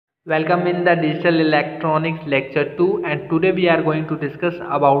Welcome in the digital electronics lecture 2, and today we are going to discuss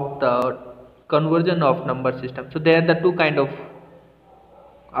about the conversion of number system. So there are the two kind of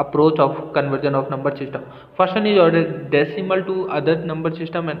approach of conversion of number system. First one is ordered decimal to other number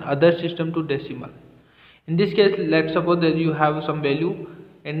system and other system to decimal. In this case, let's suppose that you have some value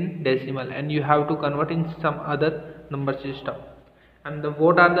in decimal and you have to convert in some other number system. And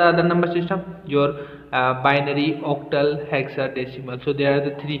what are the other number system? Your binary, octal, hexadecimal. So there are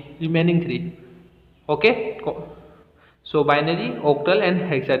the remaining three. Okay. So binary, octal and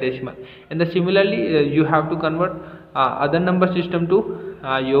hexadecimal. And similarly you have to convert other number system to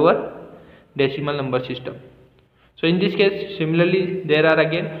your decimal number system. So in this case, similarly there are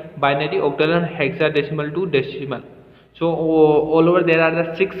again binary, octal and hexadecimal to decimal. So all over there are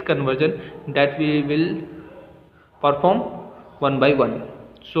the 6 conversion that we will perform one by one.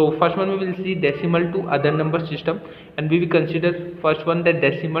 So first one we will see decimal to other number system, and we will consider first one the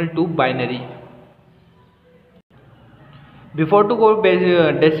decimal to binary. Before to go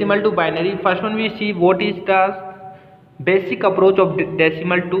decimal to binary, first one we see what is the basic approach of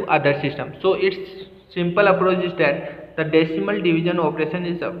decimal to other system. So its simple approach is that the decimal division operation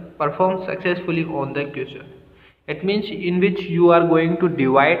is performed successfully on the question. It means in which you are going to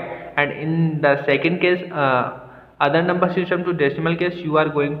divide, and in the second case other number system to decimal case you are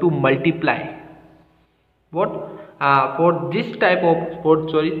going to multiply. What for this type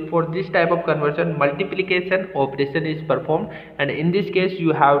of conversion, multiplication operation is performed, and in this case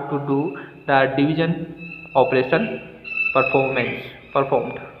you have to do the division operation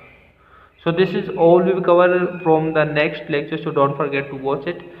performed. So this is all we will cover from the next lecture, so don't forget to watch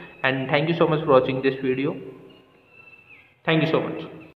it, and thank you so much for watching this video. Thank you so much.